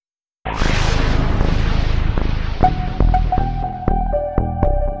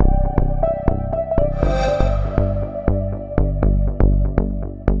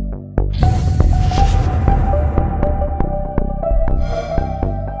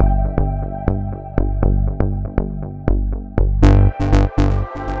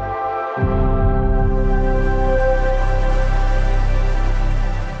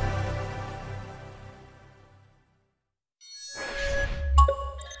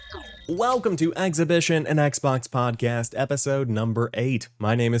Welcome to Exhibition, an Xbox podcast, episode number 8.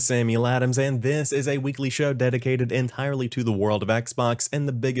 My name is Samuel Adams, and this is a weekly show dedicated entirely to the world of Xbox and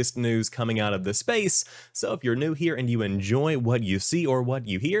the biggest news coming out of the space. So if you're new here and you enjoy what you see or what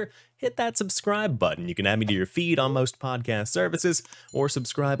you hear, hit that subscribe button. You can add me to your feed on most podcast services or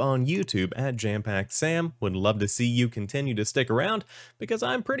subscribe on YouTube at Jampacked Sam. Would love to see you continue to stick around because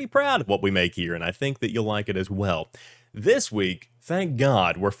I'm pretty proud of what we make here, and I think that you'll like it as well. This week, thank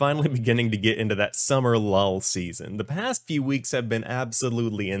God, we're finally beginning to get into that summer lull season. The past few weeks have been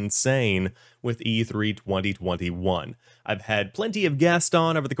absolutely insane with E3 2021. I've had plenty of guests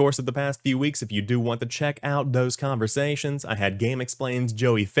on over the course of the past few weeks. If you do want to check out those conversations, I had GameXplain's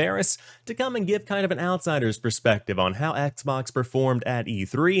Joey Ferris to come and give kind of an outsider's perspective on how Xbox performed at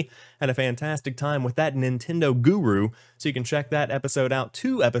E3. Had a fantastic time with that Nintendo guru, so you can check that episode out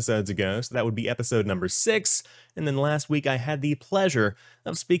 2 episodes ago, so that would be episode number 6. And then last week I had the pleasure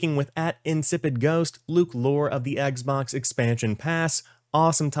of speaking with @InsipidGhost, Luke Lore of the Xbox Expansion Pass.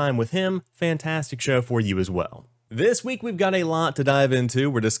 Awesome time with him, fantastic show for you as well. This week we've got a lot to dive into.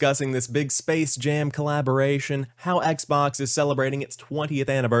 We're discussing this big Space Jam collaboration, how Xbox is celebrating its 20th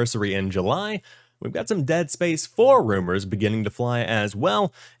anniversary in July. We've got some Dead Space 4 rumors beginning to fly as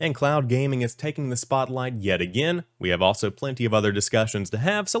well, and cloud gaming is taking the spotlight yet again. We have also plenty of other discussions to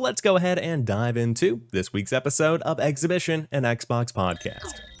have, so let's go ahead and dive into this week's episode of Exhibition, an Xbox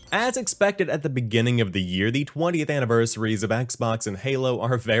podcast. As expected at the beginning of the year, the 20th anniversaries of Xbox and Halo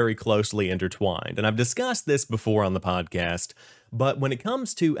are very closely intertwined, and I've discussed this before on the podcast, but when it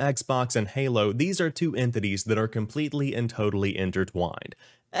comes to Xbox and Halo, these are two entities that are completely and totally intertwined.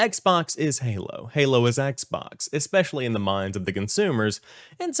 Xbox is Halo, Halo is Xbox, especially in the minds of the consumers,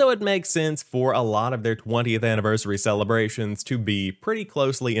 and so it makes sense for a lot of their 20th anniversary celebrations to be pretty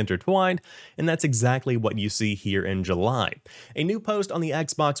closely intertwined, and that's exactly what you see here in July. A new post on the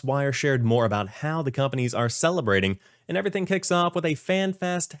Xbox Wire shared more about how the companies are celebrating, and everything kicks off with a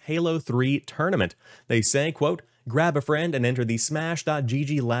FanFest Halo 3 tournament. They say, quote, "Grab a friend and enter the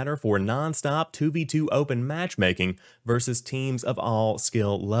Smash.gg ladder for non-stop 2v2 open matchmaking versus teams of all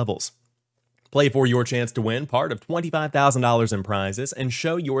skill levels. Play for your chance to win part of $25,000 in prizes and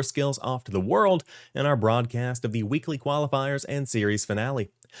show your skills off to the world in our broadcast of the weekly qualifiers and series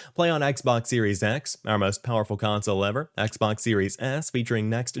finale. Play on Xbox Series X, our most powerful console ever, Xbox Series S featuring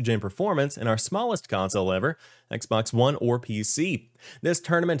next-gen performance, and our smallest console ever, Xbox One or PC. This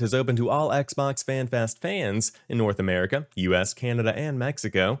tournament is open to all Xbox FanFest fans in North America, US, Canada, and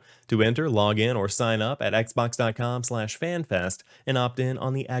Mexico. To enter, log in or sign up at xbox.com/fanfest and opt in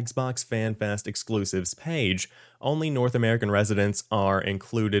on the Xbox FanFest exclusives page. Only North American residents are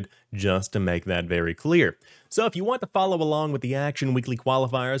included, just to make that very clear. So if you want to follow along with the action, weekly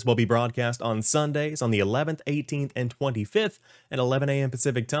qualifiers will be broadcast on Sundays on the 11th, 18th, and 25th at 11 a.m.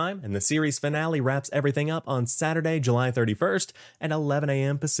 Pacific time, and the series finale wraps everything up on Saturday, July 31st at 11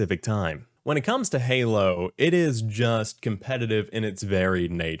 a.m. Pacific time. When it comes to Halo, it is just competitive in its very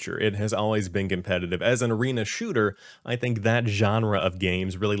nature. It has always been competitive. As an arena shooter, I think that genre of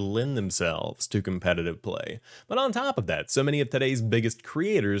games really lend themselves to competitive play. But on top of that, so many of today's biggest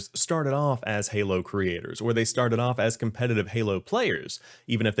creators started off as Halo creators, or they started off as competitive Halo players.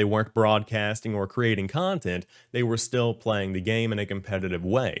 Even if they weren't broadcasting or creating content, they were still playing the game in a competitive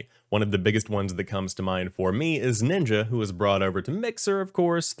way. One of the biggest ones that comes to mind for me is Ninja, who was brought over to Mixer, of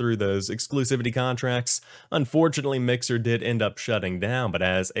course, through those exclusivity contracts. Unfortunately, Mixer did end up shutting down, but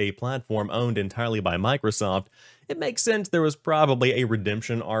as a platform owned entirely by Microsoft, it makes sense there was probably a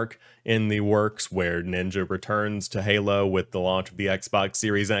redemption arc in the works where Ninja returns to Halo with the launch of the Xbox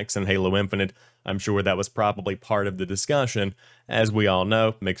Series X and Halo Infinite. I'm sure that was probably part of the discussion. As we all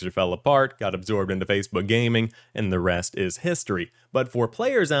know, Mixer fell apart, got absorbed into Facebook Gaming, and the rest is history. But for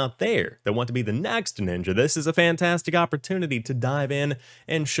players out there that want to be the next Ninja, this is a fantastic opportunity to dive in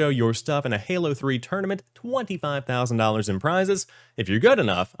and show your stuff in a Halo 3 tournament, $25,000 in prizes. If you're good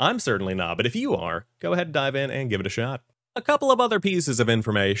enough, I'm certainly not, but if you are, go ahead and dive in and give it a shot. A couple of other pieces of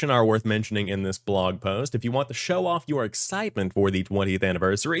information are worth mentioning in this blog post. If you want to show off your excitement for the 20th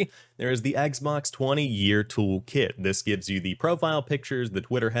anniversary, there is the Xbox 20-Year Toolkit. This gives you the profile pictures, the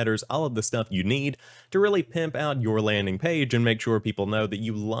Twitter headers, all of the stuff you need to really pimp out your landing page and make sure people know that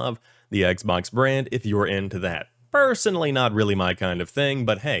you love the Xbox brand if you're into that. Personally, not really my kind of thing,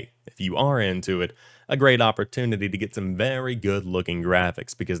 but hey, if you are into it, a great opportunity to get some very good looking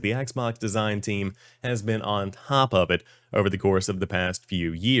graphics because the Xbox design team has been on top of it over the course of the past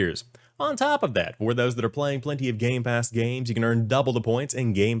few years. On top of that, for those that are playing plenty of Game Pass games, you can earn double the points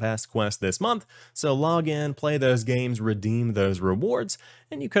in Game Pass Quest this month, so log in, play those games, redeem those rewards,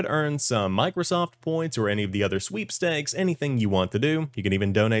 and you could earn some Microsoft points or any of the other sweepstakes, anything you want to do. You can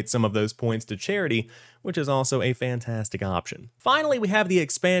even donate some of those points to charity, which is also a fantastic option. Finally, we have the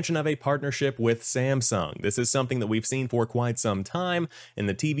expansion of a partnership with Samsung. This is something that we've seen for quite some time in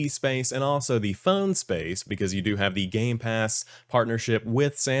the TV space and also the phone space, because you do have the Game Pass partnership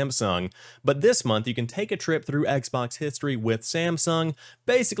with Samsung. But this month, you can take a trip through Xbox history with Samsung.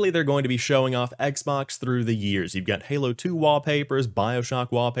 Basically, they're going to be showing off Xbox through the years. You've got Halo 2 wallpapers,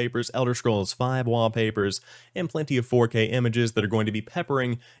 BioShock wallpapers, Elder Scrolls V wallpapers, and plenty of 4K images that are going to be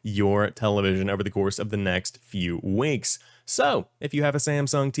peppering your television over the course of the next few weeks. So, if you have a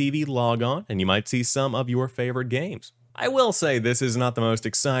Samsung TV, log on and you might see some of your favorite games. I will say this is not the most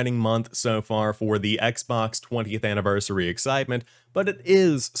exciting month so far for the Xbox 20th anniversary excitement, but it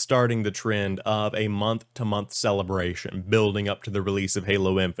is starting the trend of a month-to-month celebration, building up to the release of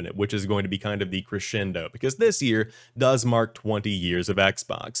Halo Infinite, which is going to be kind of the crescendo, because this year does mark 20 years of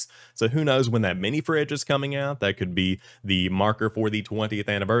Xbox. So who knows when that mini fridge is coming out? That could be the marker for the 20th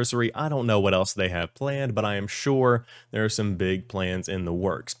anniversary. I don't know what else they have planned, but I am sure there are some big plans in the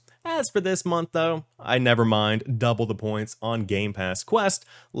works. As for this month, though, I never mind double the points on Game Pass Quest.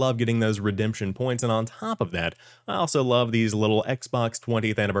 Love getting those redemption points, and on top of that, I also love these little Xbox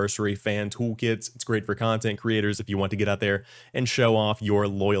 20th anniversary fan toolkits. It's great for content creators if you want to get out there and show off your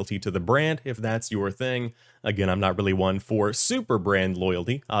loyalty to the brand, if that's your thing. Again, I'm not really one for super brand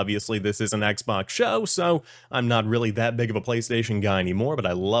loyalty. Obviously, this is an Xbox show, so I'm not really that big of a PlayStation guy anymore, but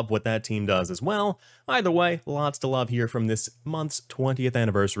I love what that team does as well. Either way, lots to love here from this month's 20th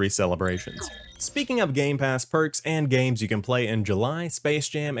anniversary celebrations. Speaking of Game Pass perks and games you can play in July, Space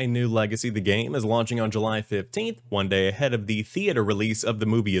Jam: A New Legacy, the game, is launching on July 15th, one day ahead of the theater release of the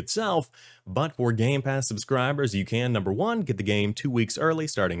movie itself. But for Game Pass subscribers, you can, number one, get the game 2 weeks early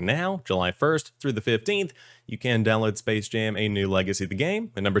starting now, July 1st through the 15th. You can download Space Jam: A New Legacy, the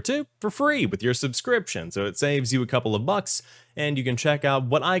game, and number two, for free with your subscription, so it saves you a couple of bucks, and you can check out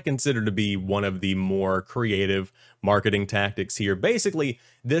what I consider to be one of the more creative marketing tactics here. Basically,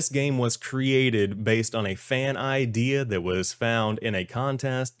 this game was created based on a fan idea that was found in a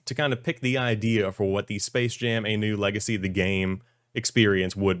contest to kind of pick the idea for what the Space Jam: A New Legacy, the game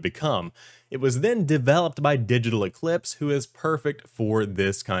experience would become. It was then developed by Digital Eclipse, who is perfect for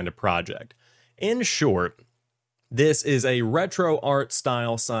this kind of project. In short, this is a retro art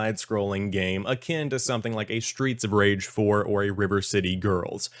style side-scrolling game akin to something like a Streets of Rage 4 or a River City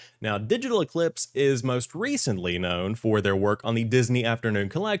Girls. Now, Digital Eclipse is most recently known for their work on the Disney Afternoon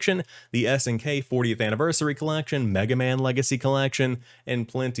Collection, the SNK 40th Anniversary Collection, Mega Man Legacy Collection, and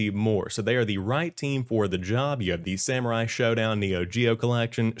plenty more. So they are the right team for the job. You have the Samurai Showdown Neo Geo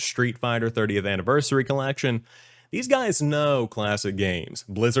Collection, Street Fighter 30th Anniversary Collection. These guys know classic games.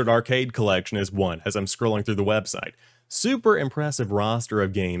 Blizzard Arcade Collection is one, as I'm scrolling through the website. Super impressive roster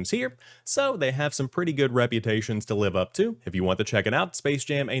of games here, so they have some pretty good reputations to live up to. If you want to check it out, Space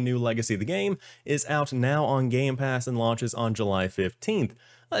Jam: A New Legacy, the game, is out now on Game Pass and launches on July 15th.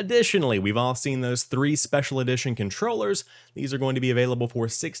 Additionally, we've all seen those 3 special edition controllers. These are going to be available for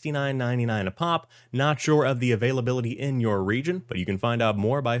 $69.99 a pop. Not sure of the availability in your region, but you can find out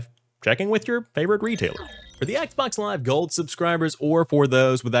more by checking with your favorite retailer. For the Xbox Live Gold subscribers or for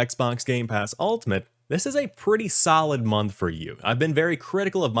those with Xbox Game Pass Ultimate, this is a pretty solid month for you. I've been very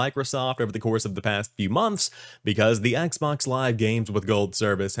critical of Microsoft over the course of the past few months because the Xbox Live Games with Gold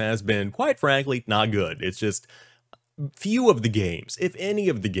service has been, quite frankly, not good. It's just few of the games, if any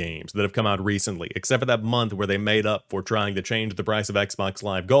of the games that have come out recently, except for that month where they made up for trying to change the price of Xbox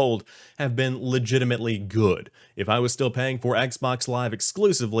Live Gold, have been legitimately good. If I was still paying for Xbox Live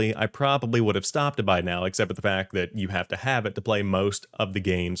exclusively, I probably would have stopped it by now, except for the fact that you have to have it to play most of the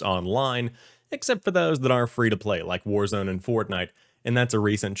games online, except for those that are free to play, like Warzone and Fortnite, and that's a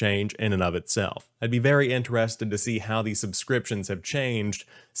recent change in and of itself. I'd be very interested to see how these subscriptions have changed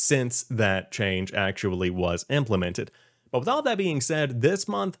since that change actually was implemented. But with all that being said, this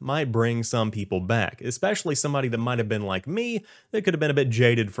month might bring some people back, especially somebody that might have been like me, that could have been a bit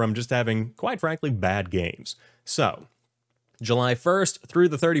jaded from just having, quite frankly, bad games. So, July 1st through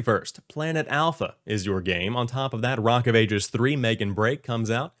the 31st, Planet Alpha is your game. On top of that, Rock of Ages 3 Make and Break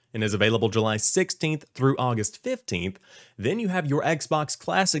comes out and is available July 16th through August 15th. Then you have your Xbox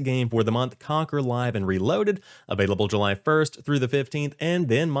Classic game for the month, Conquer Live and Reloaded, available July 1st through the 15th. And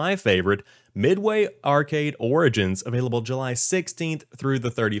then my favorite, Midway Arcade Origins, available July 16th through the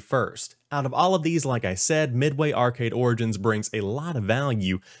 31st. Out of all of these, like I said, Midway Arcade Origins brings a lot of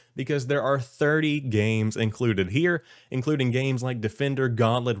value because there are 30 games included here, including games like Defender,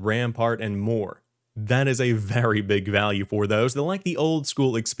 Gauntlet, Rampart, and more. That is a very big value for those that like the old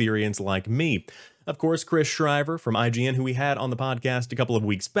school experience like me. Of course, Chris Shriver from IGN, who we had on the podcast a couple of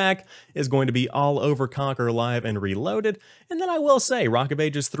weeks back, is going to be all over Conquer Live and Reloaded. And then I will say, Rock of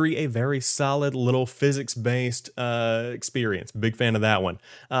Ages 3, a very solid little physics-based experience. Big fan of that one.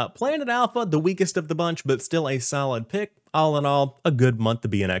 Planet Alpha, the weakest of the bunch, but still a solid pick. All in all, a good month to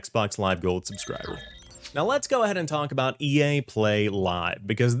be an Xbox Live Gold subscriber. Now let's go ahead and talk about EA Play Live,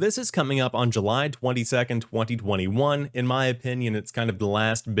 because this is coming up on July 22nd, 2021. In my opinion, it's kind of the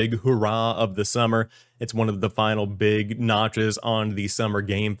last big hurrah of the summer. It's one of the final big notches on the Summer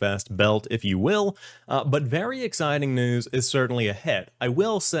Game Fest belt, if you will. But very exciting news is certainly ahead. I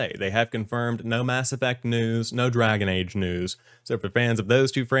will say they have confirmed no Mass Effect news, no Dragon Age news. So for fans of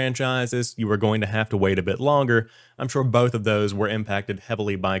those two franchises, you are going to have to wait a bit longer. I'm sure both of those were impacted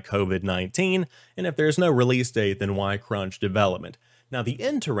heavily by COVID-19, and if there's no release date, then why crunch development? Now, the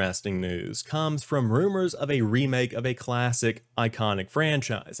interesting news comes from rumors of a remake of a classic, iconic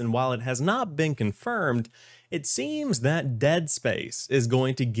franchise, and while it has not been confirmed, it seems that Dead Space is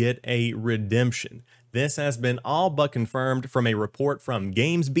going to get a redemption. This has been all but confirmed from a report from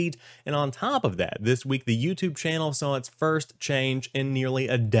GamesBeat, and on top of that, this week the YouTube channel saw its first change in nearly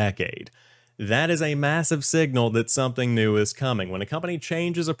a decade. That is a massive signal that something new is coming. When a company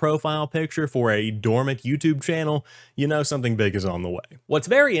changes a profile picture for a dormant YouTube channel, you know something big is on the way. What's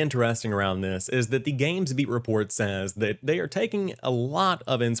very interesting around this is that the GamesBeat report says that they are taking a lot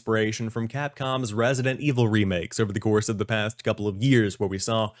of inspiration from Capcom's Resident Evil remakes over the course of the past couple of years, where we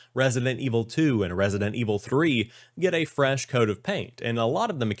saw Resident Evil 2 and Resident Evil 3 get a fresh coat of paint, and a lot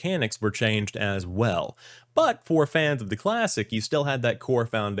of the mechanics were changed as well. But for fans of the classic, you still had that core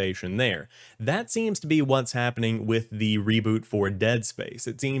foundation there. That seems to be what's happening with the reboot for Dead Space.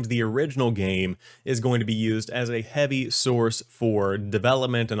 It seems the original game is going to be used as a heavy source for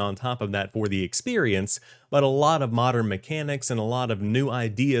development and on top of that for the experience, but a lot of modern mechanics and a lot of new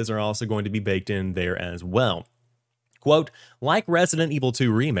ideas are also going to be baked in there as well. Quote, like Resident Evil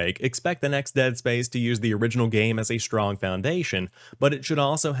 2 Remake, expect the next Dead Space to use the original game as a strong foundation, but it should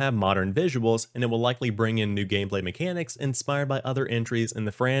also have modern visuals, and it will likely bring in new gameplay mechanics inspired by other entries in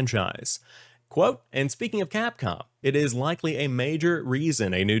the franchise. Quote, and speaking of Capcom, it is likely a major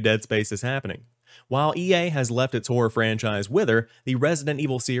reason a new Dead Space is happening. While EA has left its horror franchise wither, the Resident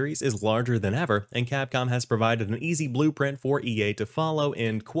Evil series is larger than ever, and Capcom has provided an easy blueprint for EA to follow,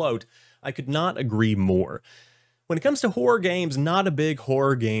 end quote. I could not agree more. When it comes to horror games, not a big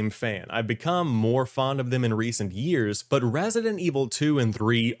horror game fan. I've become more fond of them in recent years, but Resident Evil 2 and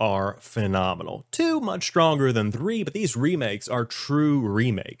 3 are phenomenal. 2 much stronger than 3, but these remakes are true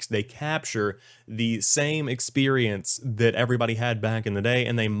remakes. They capture the same experience that everybody had back in the day,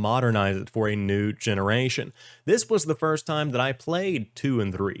 and they modernize it for a new generation. This was the first time that I played 2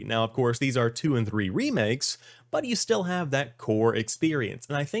 and 3. Now, of course, these are 2 and 3 remakes, but you still have that core experience,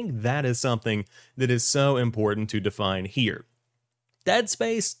 and I think that is something that is so important to define here. Dead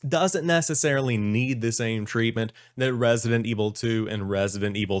Space doesn't necessarily need the same treatment that Resident Evil 2 and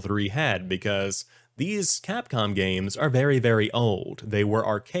Resident Evil 3 had, because these Capcom games are very, very old. They were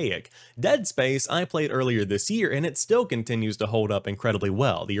archaic. Dead Space I played earlier this year, and it still continues to hold up incredibly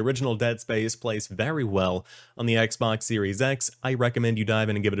well. The original Dead Space plays very well on the Xbox Series X. I recommend you dive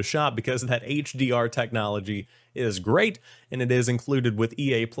in and give it a shot because that HDR technology is great, and it is included with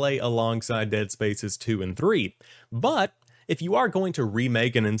EA Play alongside Dead Spaces 2 and 3. But if you are going to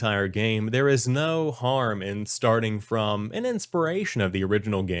remake an entire game, there is no harm in starting from an inspiration of the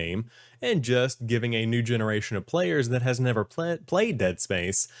original game and just giving a new generation of players that has never played Dead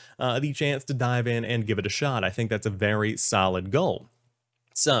Space the chance to dive in and give it a shot. I think that's a very solid goal.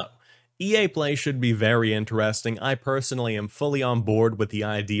 So, EA Play should be very interesting. I personally am fully on board with the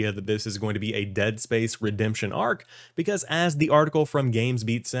idea that this is going to be a Dead Space redemption arc, because as the article from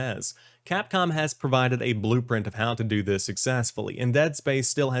GamesBeat says, Capcom has provided a blueprint of how to do this successfully, and Dead Space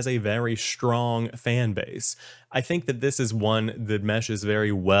still has a very strong fan base. I think that this is one that meshes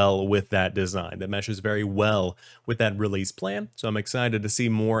very well with that design, that meshes very well with that release plan, so I'm excited to see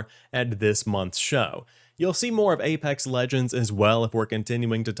more at this month's show. You'll see more of Apex Legends as well if we're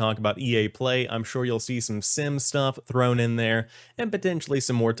continuing to talk about EA Play. I'm sure you'll see some sim stuff thrown in there, and potentially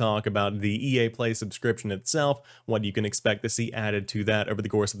some more talk about the EA Play subscription itself, what you can expect to see added to that over the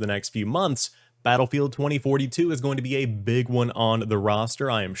course of the next few months. Battlefield 2042 is going to be a big one on the roster,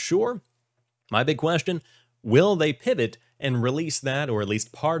 I am sure. My big question, will they pivot and release that, or at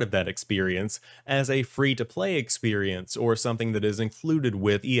least part of that experience, as a free-to-play experience or something that is included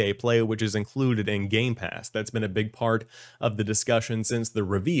with EA Play, which is included in Game Pass. That's been a big part of the discussion since the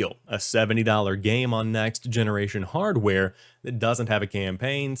reveal. A $70 game on next-generation hardware that doesn't have a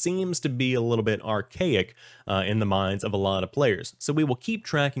campaign seems to be a little bit archaic in the minds of a lot of players. So we will keep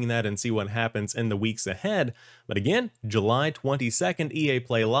tracking that and see what happens in the weeks ahead. But again, July 22nd, EA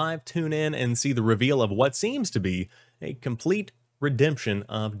Play Live, tune in and see the reveal of what seems to be a complete redemption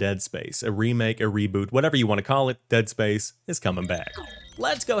of Dead Space. A remake, a reboot, whatever you want to call it, Dead Space is coming back.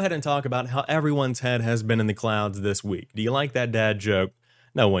 Let's go ahead and talk about how everyone's head has been in the clouds this week. Do you like that dad joke?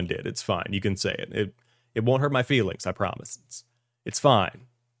 No one did. It's fine. You can say it. It won't hurt my feelings, I promise. It's fine.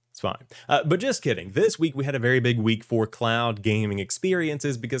 It's fine. But just kidding. This week we had a very big week for cloud gaming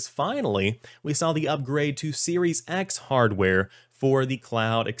experiences because finally we saw the upgrade to Series X hardware for the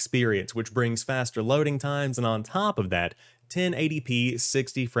cloud experience, which brings faster loading times and on top of that, 1080p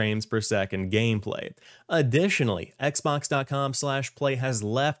 60 frames per second gameplay. Additionally, Xbox.com/play has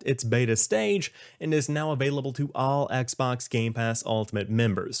left its beta stage and is now available to all Xbox Game Pass Ultimate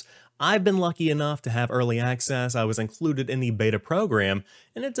members. I've been lucky enough to have early access. I was included in the beta program,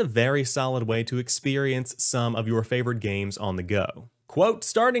 and it's a very solid way to experience some of your favorite games on the go. Quote,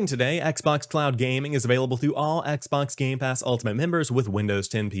 starting today, Xbox Cloud Gaming is available to all Xbox Game Pass Ultimate members with Windows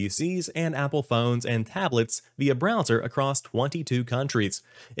 10 PCs and Apple phones and tablets via browser across 22 countries.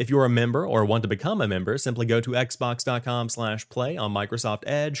 If you're a member or want to become a member, simply go to xbox.com/play on Microsoft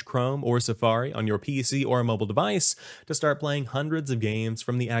Edge, Chrome, or Safari on your PC or mobile device to start playing hundreds of games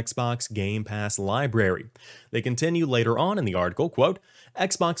from the Xbox Game Pass library. They continue later on in the article, quote,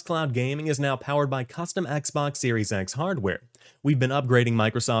 Xbox Cloud Gaming is now powered by custom Xbox Series X hardware. We've been upgrading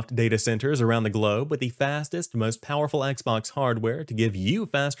Microsoft data centers around the globe with the fastest, most powerful Xbox hardware to give you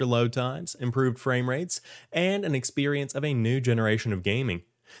faster load times, improved frame rates, and an experience of a new generation of gaming.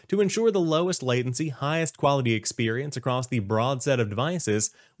 To ensure the lowest latency, highest quality experience across the broad set of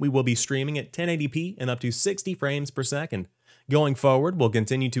devices, we will be streaming at 1080p and up to 60 frames per second. Going forward, we'll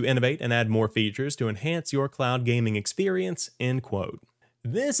continue to innovate and add more features to enhance your cloud gaming experience, end quote.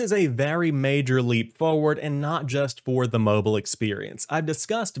 This is a very major leap forward and not just for the mobile experience. I've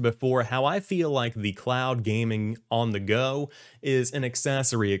discussed before how I feel like the cloud gaming on the go is an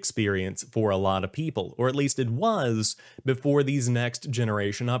accessory experience for a lot of people, or at least it was before these next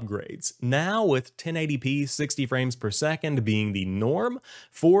generation upgrades. Now with 1080p 60 frames per second being the norm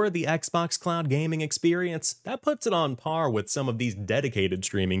for the Xbox cloud gaming experience, that puts it on par with some of these dedicated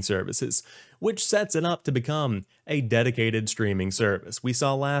streaming services, which sets it up to become a dedicated streaming service. We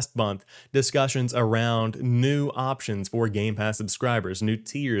saw last month discussions around new options for Game Pass subscribers, new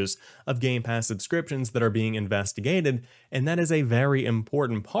tiers of Game Pass subscriptions that are being investigated, and that is a very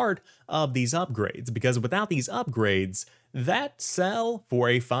important part of these upgrades, because without these upgrades, that sell for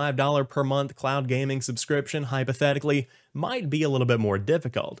a $5 per month cloud gaming subscription, hypothetically, might be a little bit more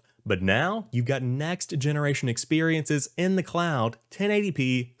difficult. But now, you've got next generation experiences in the cloud,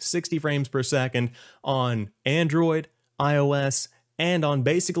 1080p, 60 frames per second, on Android, iOS, and on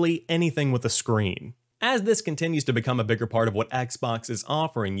basically anything with a screen. As this continues to become a bigger part of what Xbox is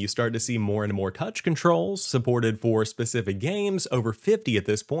offering, you start to see more and more touch controls supported for specific games, over 50 at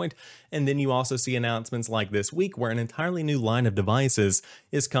this point, and then you also see announcements like this week where an entirely new line of devices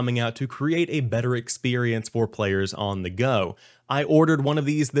is coming out to create a better experience for players on the go. I ordered one of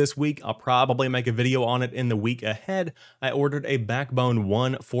these this week. I'll probably make a video on it in the week ahead. I ordered a Backbone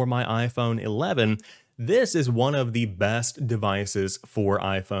 1 for my iPhone 11. This is one of the best devices for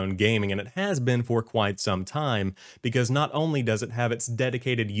iPhone gaming, and it has been for quite some time, because not only does it have its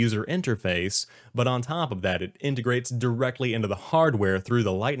dedicated user interface, but on top of that, it integrates directly into the hardware through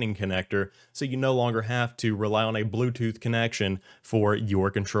the Lightning connector, so you no longer have to rely on a Bluetooth connection for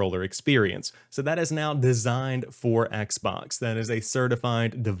your controller experience. So that is now designed for Xbox. That is a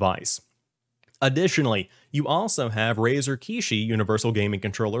certified device. Additionally, you also have Razer Kishi Universal Gaming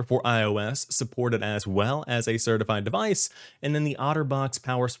Controller for iOS supported as well as a certified device, and then the OtterBox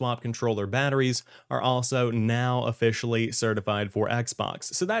Power Swap controller batteries are also now officially certified for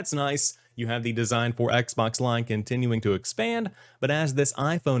Xbox. So that's nice. You have the design for Xbox line continuing to expand, but as this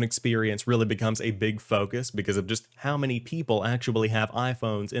iPhone experience really becomes a big focus because of just how many people actually have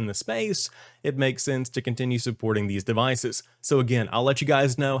iPhones in the space, it makes sense to continue supporting these devices. So again, I'll let you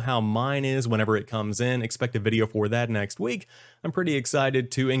guys know how mine is whenever it comes in. Expect a video for that next week. I'm pretty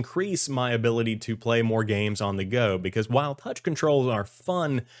excited to increase my ability to play more games on the go, because while touch controls are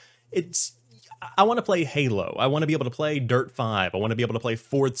fun, I want to play Halo. I want to be able to play Dirt 5. I want to be able to play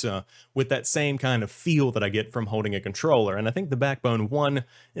Forza with that same kind of feel that I get from holding a controller. And I think the Backbone 1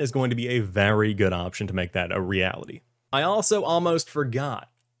 is going to be a very good option to make that a reality. I also almost forgot.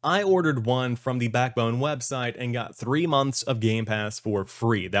 I ordered one from the Backbone website and got 3 months of Game Pass for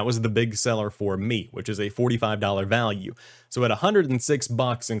free. That was the big seller for me, which is a $45 value. So at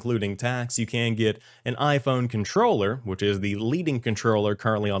 $106 including tax, you can get an iPhone controller, which is the leading controller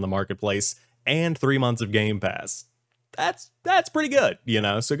currently on the marketplace, and 3 months of Game Pass. That's pretty good, you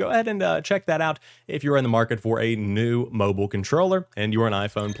know, so go ahead and check that out if you're in the market for a new mobile controller and you're an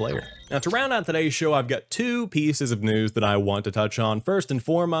iPhone player. Now, to round out today's show, I've got 2 pieces of news that I want to touch on. First and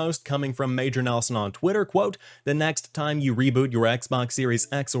foremost, coming from Major Nelson on Twitter, quote, "The next time you reboot your Xbox Series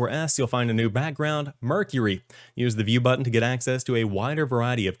X or S, you'll find a new background, Mercury. Use the view button to get access to a wider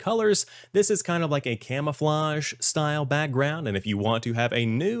variety of colors. This is kind of like a camouflage style background, and if you want to have a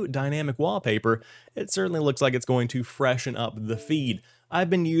new dynamic wallpaper, it certainly looks like it's going to freshen up the feed. I've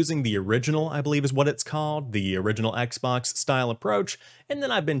been using the original, I believe is what it's called, the original Xbox style approach, and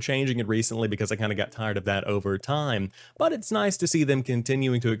then I've been changing it recently because I kind of got tired of that over time. But it's nice to see them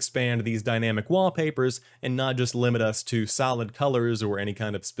continuing to expand these dynamic wallpapers and not just limit us to solid colors or any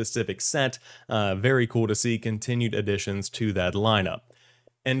kind of specific set. Very cool to see continued additions to that lineup.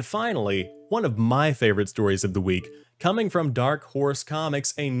 And finally, one of my favorite stories of the week, coming from Dark Horse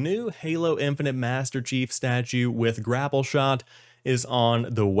Comics, a new Halo Infinite Master Chief statue with grapple shot is on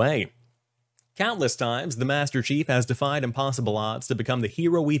the way. Countless times, the Master Chief has defied impossible odds to become the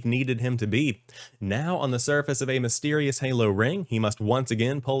hero we've needed him to be. Now, on the surface of a mysterious Halo ring, he must once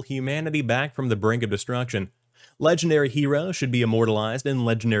again pull humanity back from the brink of destruction. Legendary heroes should be immortalized in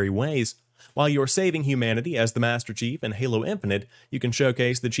legendary ways. While you're saving humanity as the Master Chief in Halo Infinite, you can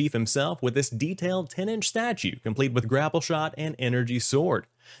showcase the Chief himself with this detailed 10-inch statue, complete with grapple shot and energy sword.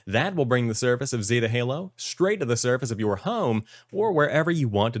 That will bring the surface of Zeta Halo straight to the surface of your home or wherever you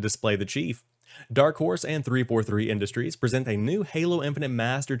want to display the Chief. Dark Horse and 343 Industries present a new Halo Infinite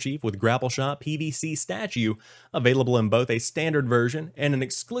Master Chief with grapple shot PVC statue, available in both a standard version and an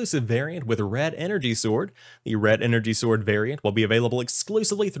exclusive variant with Red Energy Sword. The Red Energy Sword variant will be available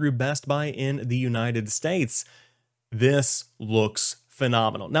exclusively through Best Buy in the United States. This looks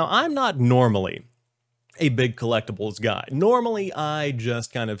phenomenal. Now, I'm not normally a big collectibles guy. Normally, I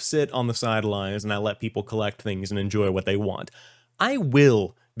just kind of sit on the sidelines and I let people collect things and enjoy what they want. I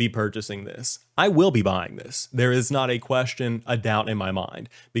will be purchasing this. I will be buying this. There is not a question, a doubt in my mind,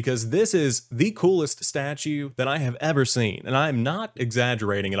 because this is the coolest statue that I have ever seen, and I'm not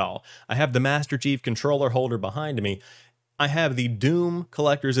exaggerating at all. I have the Master Chief controller holder behind me. I have the Doom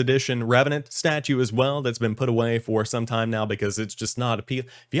Collector's Edition Revenant statue as well that's been put away for some time now because it's just not appealing.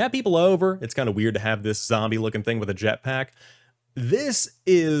 If you have people over, it's kind of weird to have this zombie-looking thing with a jetpack. This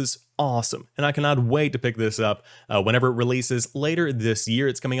is awesome, and I cannot wait to pick this up whenever it releases later this year.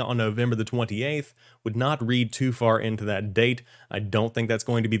 It's coming out on November the 28th. Would not read too far into that date. I don't think that's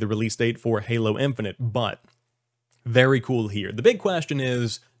going to be the release date for Halo Infinite, but very cool here. The big question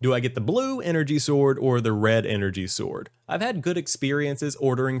is, do I get the blue energy sword or the red energy sword? I've had good experiences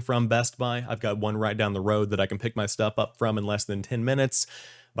ordering from Best Buy. I've got one right down the road that I can pick my stuff up from in less than 10 minutes.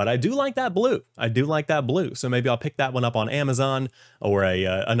 But I do like that blue. I do like that blue. So maybe I'll pick that one up on Amazon or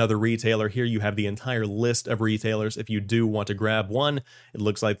another retailer. Here you have the entire list of retailers. If you do want to grab one, it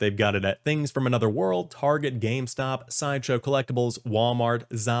looks like they've got it at Things from Another World, Target, GameStop, Sideshow Collectibles, Walmart,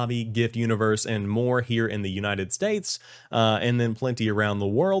 Zavi, Gift Universe, and more here in the United States, and then plenty around the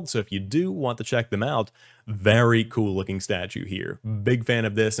world. So if you do want to check them out, very cool looking statue here. Big fan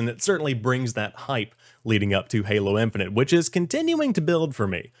of this, and it certainly brings that hype leading up to Halo Infinite, which is continuing to build for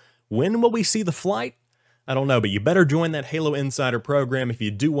me. When will we see the flight? I don't know, but you better join that Halo Insider program if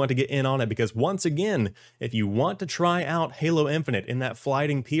you do want to get in on it, because once again, if you want to try out Halo Infinite in that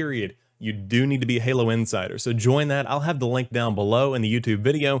flighting period, you do need to be a Halo Insider. So join that. I'll have the link down below in the YouTube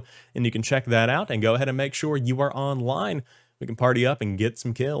video, and you can check that out and go ahead and make sure you are online. We can party up and get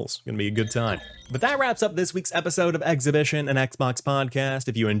some kills. It's going to be a good time. But that wraps up this week's episode of Exhibition, an Xbox podcast.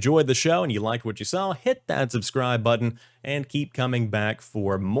 If you enjoyed the show and you liked what you saw, hit that subscribe button and keep coming back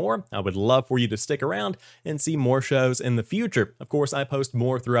for more. I would love for you to stick around and see more shows in the future. Of course, I post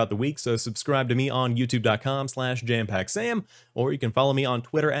more throughout the week, so subscribe to me on youtube.com/JamPackSam, or you can follow me on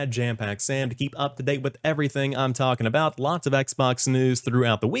Twitter at JamPackSam to keep up to date with everything I'm talking about. Lots of Xbox news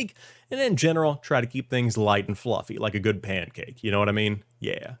throughout the week, and in general, try to keep things light and fluffy, like a good pancake. You know what I mean?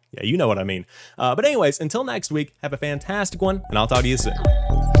 Yeah, you know what I mean. But anyways, until next week, have a fantastic one, and I'll talk to you soon.